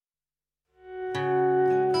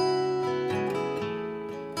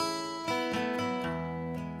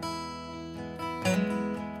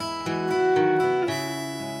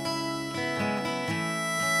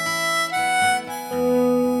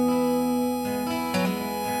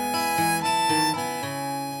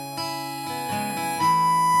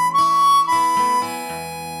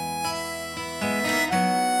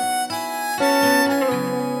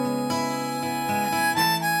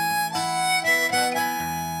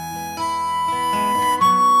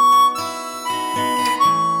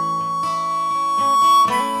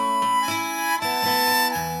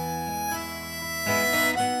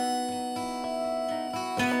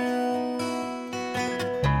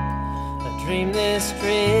came this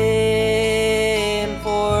dream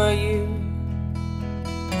for you.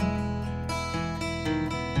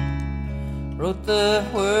 Wrote the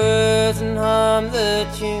words and hummed the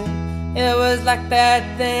tune. It was like that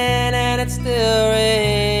then and it still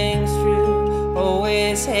rings true.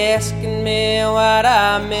 Always asking me what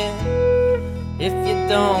I meant. If you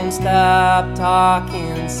don't stop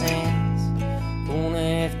talking sense,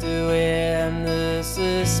 gonna have to end the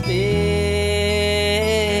suspense.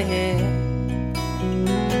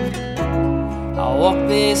 I walk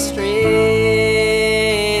these streets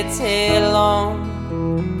alone,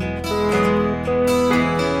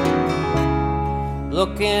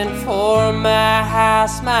 looking for my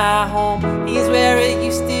house, my home. He's where it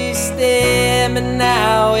used to stand, but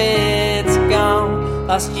now it's gone.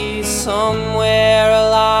 Lost you somewhere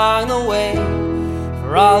along the way,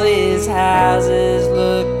 for all these houses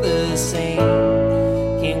look the same.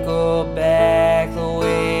 Can't go back the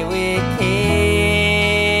way we came.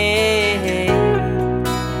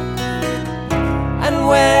 And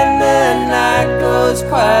when the night goes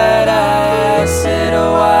quiet, I sit a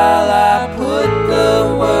while, I put the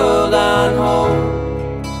world on hold.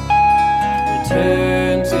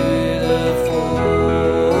 Return to the fold.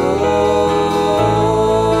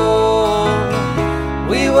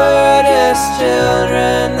 We were just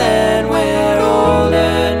children then, we're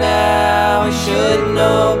older now. We should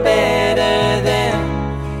know better than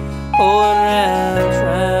going around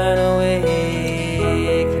trying to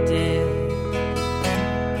wake the dead.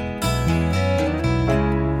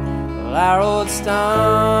 Well, our old stomping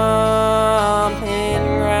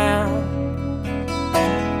ground,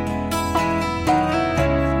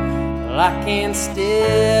 well, I can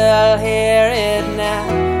still hear it now.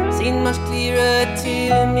 Seems much clearer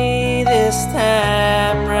to me this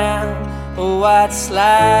time round. Oh, what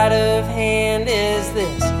sleight of hand is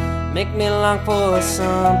this? Make me long for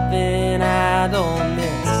something I don't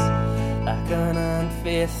miss, like an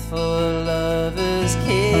unfaithful lover's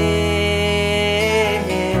kiss.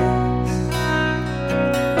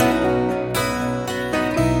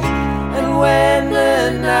 And when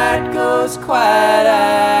the night goes quiet,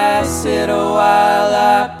 I sit a while,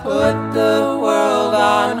 I put the world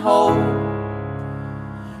on hold.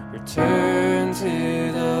 Return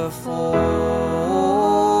to the fold.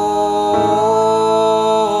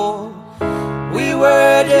 We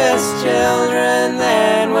were just children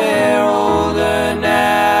then, we're older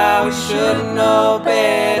now. We should know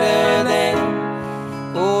better